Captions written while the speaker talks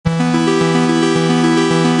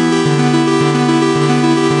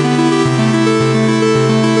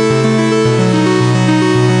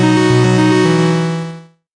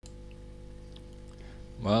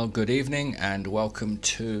good evening and welcome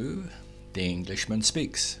to The Englishman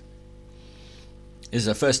Speaks. This is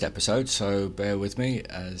our first episode, so bear with me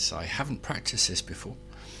as I haven't practiced this before,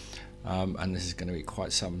 and this is going to be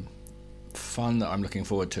quite some fun that I'm looking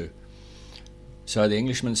forward to. So The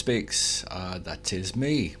Englishman Speaks, that is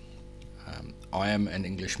me. I am an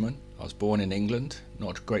Englishman. I was born in England,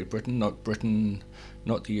 not Great Britain, not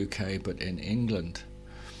the UK, but in England.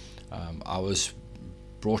 I was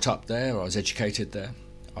brought up there, I was educated there.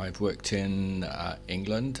 I've worked in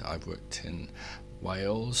England, I've worked in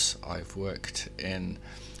Wales, I've worked in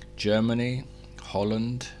Germany,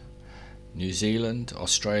 Holland, New Zealand,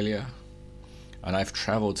 Australia, and I've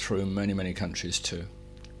travelled through many countries too.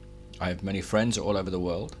 I have many friends all over the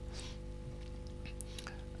world,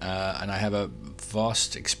 and I have a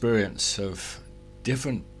vast experience of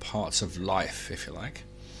different parts of life, if you like.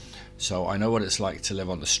 So I know what it's like to live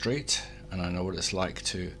on the street, and I know what it's like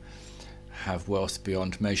to have wealth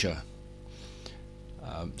beyond measure.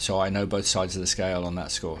 So I know both sides of the scale on that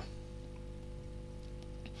score.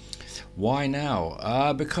 Why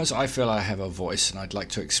now? Because I feel I have a voice and I'd like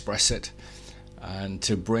to express it and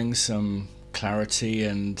to bring some clarity.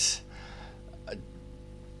 And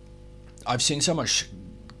I've seen so much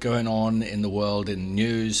going on in the world, in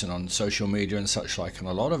news and on social media and such like, and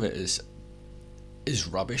a lot of it is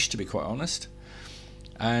rubbish, to be quite honest,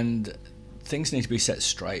 and things need to be set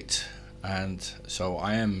straight. And so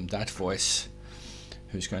I am that voice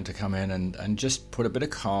who's going to come in and just put a bit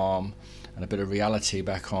of calm and a bit of reality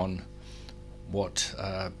back on what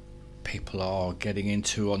people are getting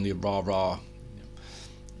into on the rah-rah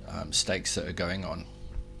stakes that are going on.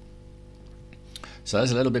 So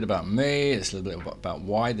there's a little bit about me, it's a little bit about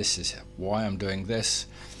why I'm doing this.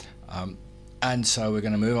 And so we're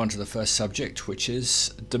going to move on to the first subject, which is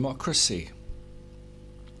democracy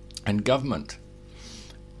and government.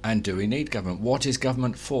 And do we need government? What is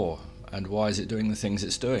government for? And why is it doing the things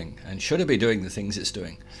it's doing? And should it be doing the things it's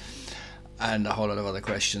doing? And a whole lot of other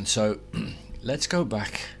questions. So let's go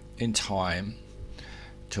back in time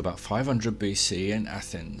to about 500 BC in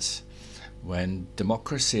Athens, when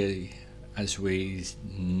democracy, as we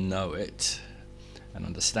know it and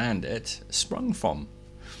understand it, sprung from.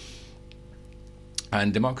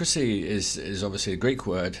 And democracy is obviously a Greek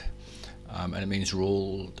word, and it means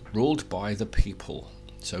ruled by the people.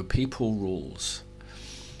 So people rules.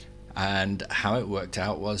 And how it worked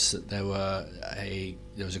out was that there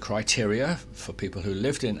was a criteria for people who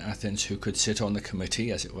lived in Athens who could sit on the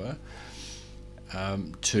committee, as it were,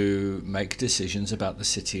 to make decisions about the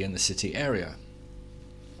city and the city area.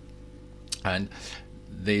 And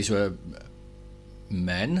these were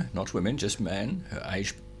men, not women, just men,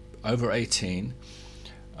 aged over 18,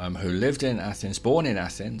 who lived in Athens, born in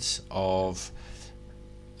Athens,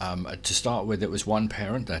 to start with, it was one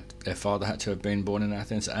parent, that their father had to have been born in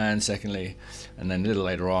Athens, and secondly, and then a little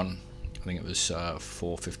later on, I think it was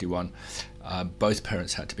 451, both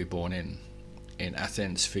parents had to be born in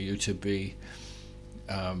Athens for you to be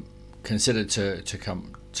considered to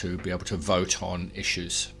come to be able to vote on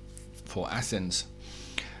issues for Athens.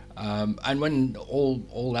 And when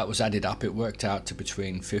all that was added up, it worked out to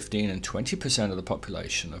between 15 and 20% of the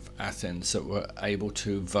population of Athens that were able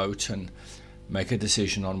to vote and make a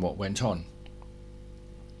decision on what went on.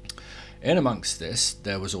 In amongst this,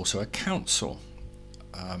 there was also a council,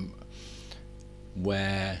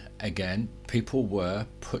 where again people were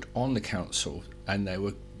put on the council, and they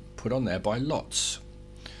were put on there by lots.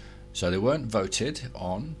 So they weren't voted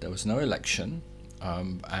on, there was no election,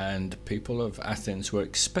 and people of Athens were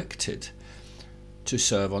expected to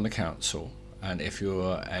serve on the council. And if you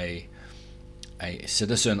were a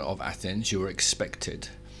citizen of Athens, you were expected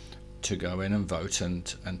to go in and vote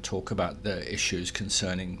and talk about the issues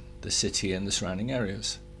concerning the city and the surrounding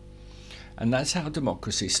areas. And that's how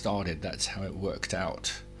democracy started, that's how it worked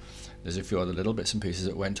out. There's a few other little bits and pieces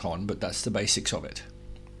that went on, but that's the basics of it.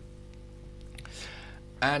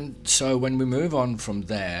 And so when we move on from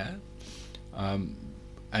there,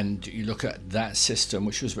 and you look at that system,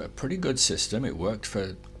 which was a pretty good system, it worked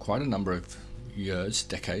for quite a number of years,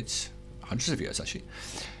 decades, hundreds of years actually,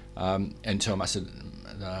 until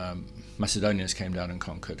Macedonians came down and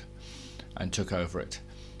conquered and took over it,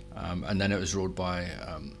 and then it was ruled by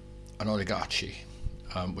an oligarchy,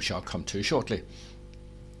 which I'll come to shortly.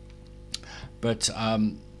 But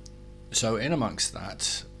so in amongst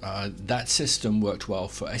that, that system worked well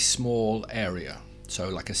for a small area, so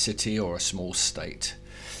like a city or a small state.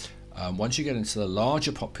 Once you get into the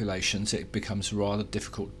larger populations, it becomes rather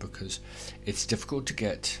difficult, because it's difficult to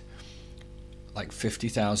get like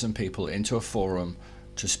 50,000 people into a forum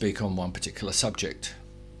to speak on one particular subject.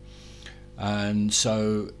 And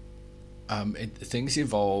so things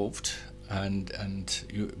evolved, and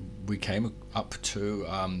we came up to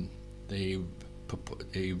the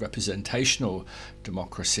representational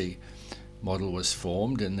democracy model was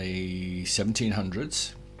formed in the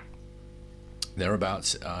 1700s,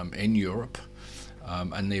 thereabouts, in Europe,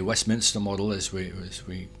 and the Westminster model, as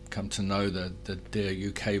we come to know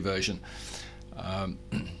the UK version,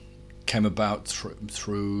 came about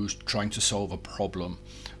through trying to solve a problem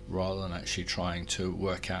rather than actually trying to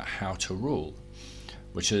work out how to rule,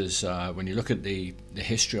 which is, when you look at the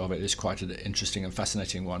history of it, is quite an interesting and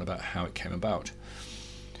fascinating one about how it came about.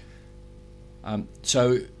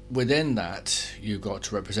 So within that, you've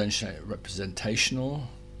got representational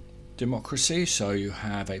democracy. So you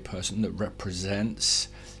have a person that represents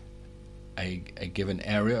a given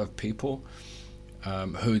area of people,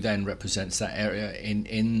 who then represents that area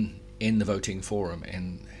in the voting forum,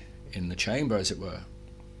 in the chamber, as it were.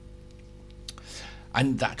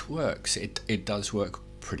 And that works. It does work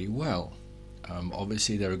pretty well.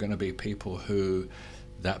 Obviously, there are going to be people who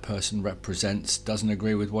that person represents doesn't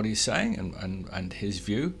agree with what he's saying and his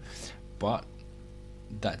view, but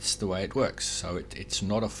that's the way it works. So it's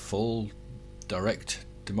not a full direct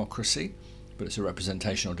democracy, but it's a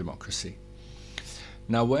representational democracy.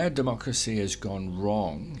 Now, where democracy has gone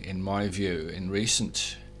wrong, in my view, in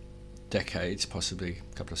recent decades, possibly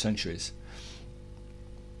a couple of centuries,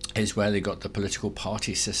 is where they got the political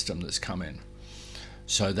party system that's come in.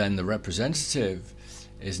 So then the representative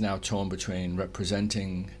is now torn between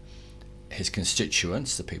representing his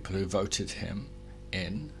constituents, the people who voted him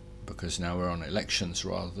in, because now we're on elections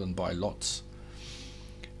rather than by lots,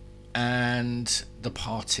 and the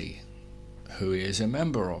party who he is a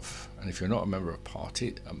member of. And if you're not a member of a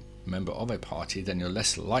party, then you're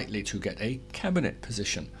less likely to get a cabinet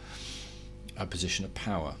position, a position of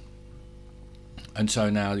power. And so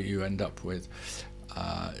now you end up with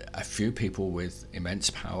a few people with immense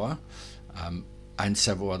power, and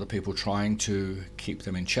several other people trying to keep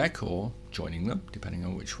them in check or joining them, depending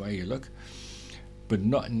on which way you look. But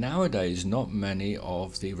nowadays, not many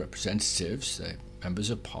of the representatives, the members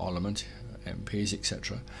of parliament, MPs,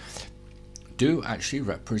 etc., do actually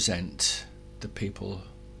represent the people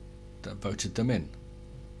that voted them in.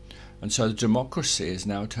 And so the democracy is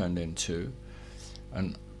now turned into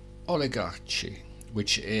an oligarchy,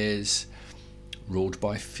 which is ruled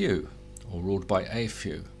by few, or ruled by a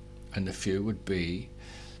few, and the few would be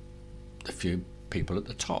the few people at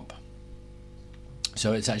the top.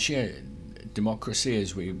 So it's actually a democracy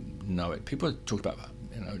as we know it. People talk about,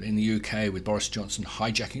 in the UK with Boris Johnson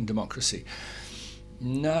hijacking democracy.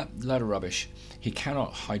 No, load of rubbish. He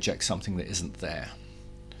cannot hijack something that isn't there.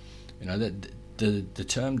 The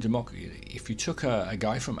term democracy, if you took a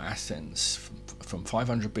guy from Athens from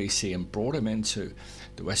 500 BC and brought him into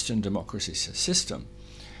the Western democracy system,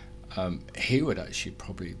 he would actually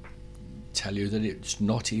probably tell you that it's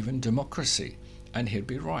not even democracy, and he'd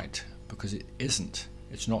be right, because it isn't.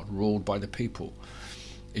 It's not ruled by the people.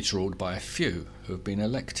 It's ruled by a few who have been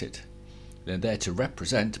elected. They're there to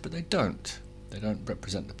represent, but they don't. They don't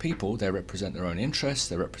represent the people. They represent their own interests.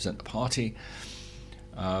 They represent the party,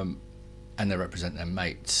 and they represent their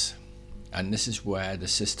mates. And this is where the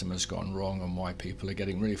system has gone wrong, and why people are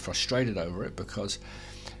getting really frustrated over it, because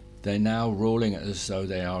they're now ruling as though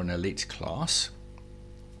they are an elite class.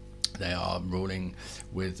 They are ruling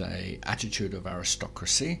with an attitude of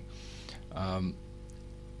aristocracy,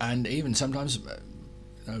 and even sometimes,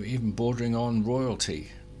 even bordering on royalty.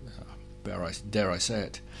 Dare I say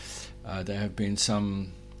it? There have been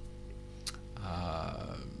some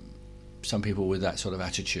people with that sort of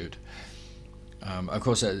attitude. Of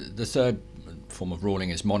course, the third form of ruling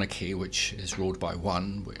is monarchy, which is ruled by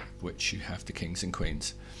one, which you have the kings and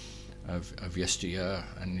queens of yesteryear,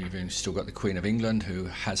 and you've still got the Queen of England, who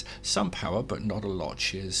has some power but not a lot.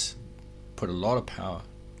 She has put a lot of power,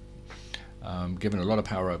 given a lot of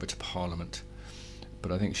power over to Parliament,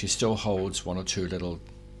 but I think she still holds one or two little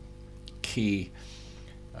key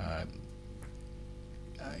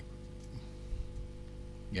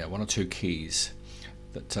one or two keys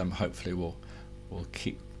that hopefully will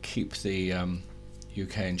keep the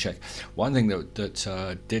UK in check. One thing that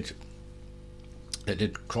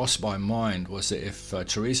did cross my mind was that if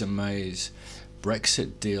Theresa May's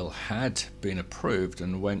Brexit deal had been approved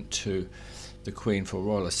and went to the Queen for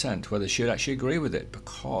royal assent, whether she'd actually agree with it,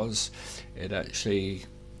 because there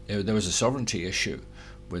was a sovereignty issue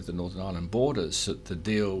with the Northern Ireland borders, that the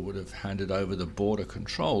deal would have handed over the border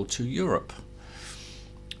control to Europe.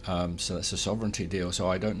 So that's a sovereignty deal. So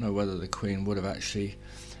I don't know whether the Queen would have actually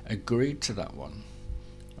agreed to that one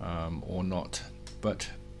or not. But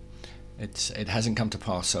it hasn't come to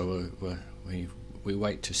pass, so we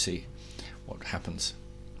wait to see. what happens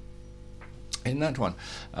in that one.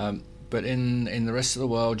 But in the rest of the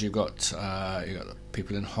world, you've got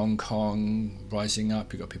people in Hong Kong rising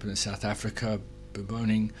up. You've got people in South Africa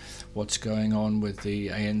bemoaning what's going on with the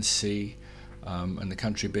ANC, and the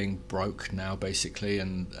country being broke now, basically,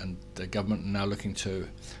 and the government now looking to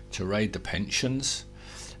raid the pensions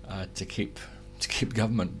to keep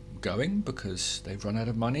government going, because they've run out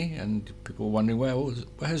of money, and people are wondering where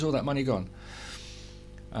has all that money gone.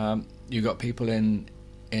 You've got people in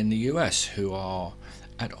the US who are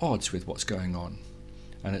at odds with what's going on,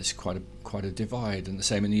 and it's quite a divide. And the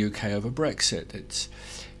same in the UK over Brexit. It's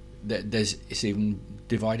even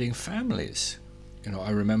dividing families.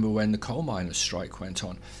 I remember when the coal miners' strike went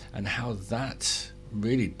on, and how that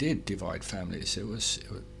really did divide families. It was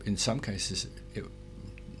in some cases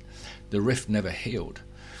the rift never healed,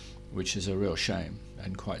 which is a real shame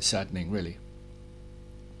and quite saddening, really.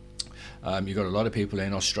 You've got a lot of people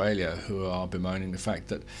in Australia who are bemoaning the fact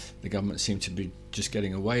that the government seem to be just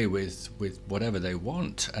getting away with whatever they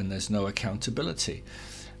want, and there's no accountability.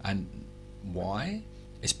 And why?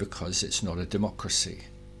 It's because it's not a democracy.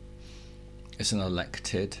 It's an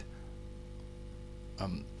elected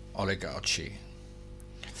oligarchy.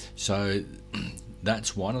 So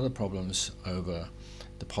that's one of the problems over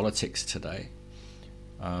the politics today,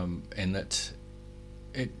 in that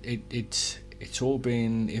it's all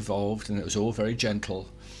been evolved, and it was all very gentle,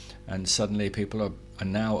 and suddenly people are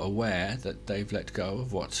now aware that they've let go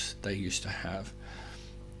of what they used to have,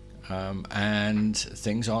 and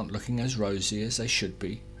things aren't looking as rosy as they should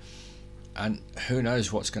be, and who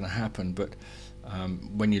knows what's going to happen. But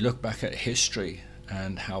when you look back at history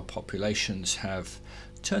and how populations have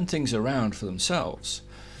turned things around for themselves,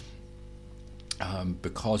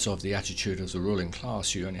 because of the attitude of the ruling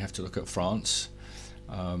class, you only have to look at France,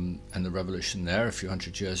 and the revolution there a few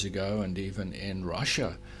hundred years ago, and even in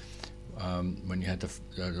Russia, when you had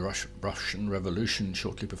the Russian Revolution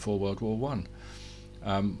shortly before World War One.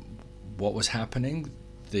 What was happening?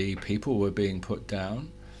 The people were being put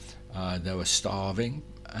down, they were starving,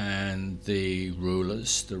 and the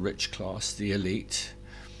rulers, the rich class, the elite,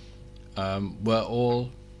 were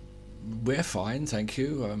all, we're fine, thank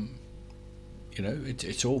you.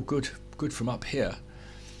 It's all good from up here.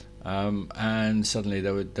 And suddenly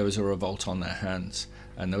there was a revolt on their hands,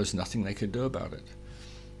 and there was nothing they could do about it,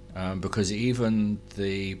 because even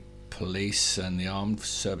the police and the armed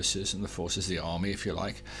services and the forces, the army, if you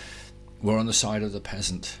like, were on the side of the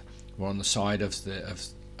peasant, were on the side of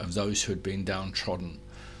those who had been downtrodden,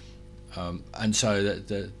 and so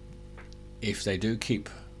that if they do keep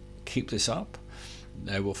this up,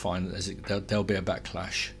 they will find that there'll be a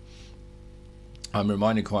backlash. I'm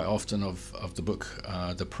reminded quite often of the book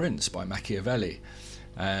The Prince by Machiavelli,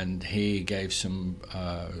 and he gave some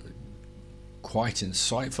quite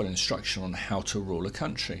insightful instruction on how to rule a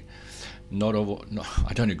country.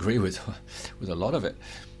 I don't agree with a lot of it.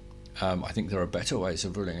 I think there are better ways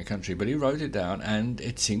of ruling a country, but he wrote it down, and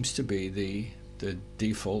it seems to be the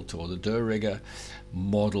default or the de rigueur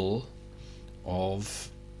model of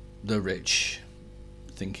the rich,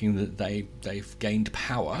 thinking that they've gained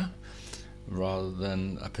power rather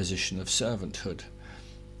than a position of servanthood.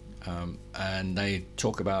 And they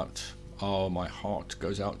talk about, my heart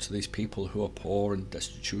goes out to these people who are poor and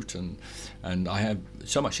destitute, and I have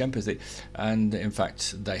so much empathy, and in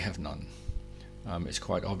fact they have none. It's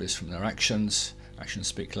quite obvious from their actions. Actions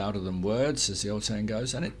speak louder than words, as the old saying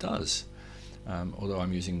goes, and it does. Although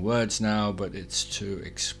I'm using words now, but it's to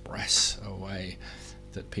express a way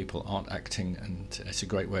that people aren't acting, and it's a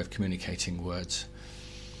great way of communicating words.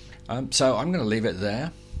 So I'm going to leave it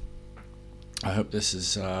there. I hope this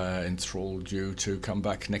has enthralled you to come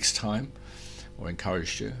back next time, or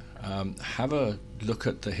encouraged you. Have a look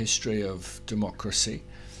at the history of democracy.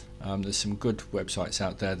 There's some good websites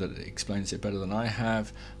out there that explains it better than I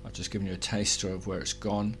have. I've just given you a taster of where it's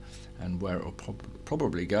gone and where it will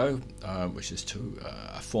probably go, which is to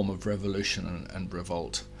a form of revolution and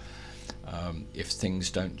revolt. If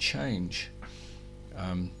things don't change,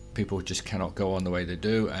 people just cannot go on the way they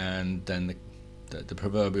do, and then the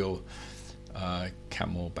proverbial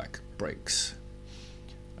camelback breaks.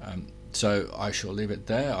 So I shall leave it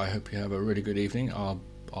there. I hope you have a really good evening.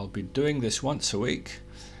 I'll be doing this once a week,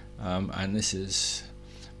 and this is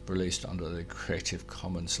released under the Creative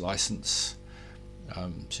Commons license,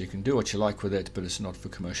 so you can do what you like with it, but it's not for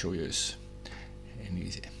commercial use.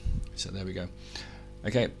 So there we go.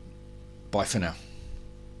 Okay, bye for now.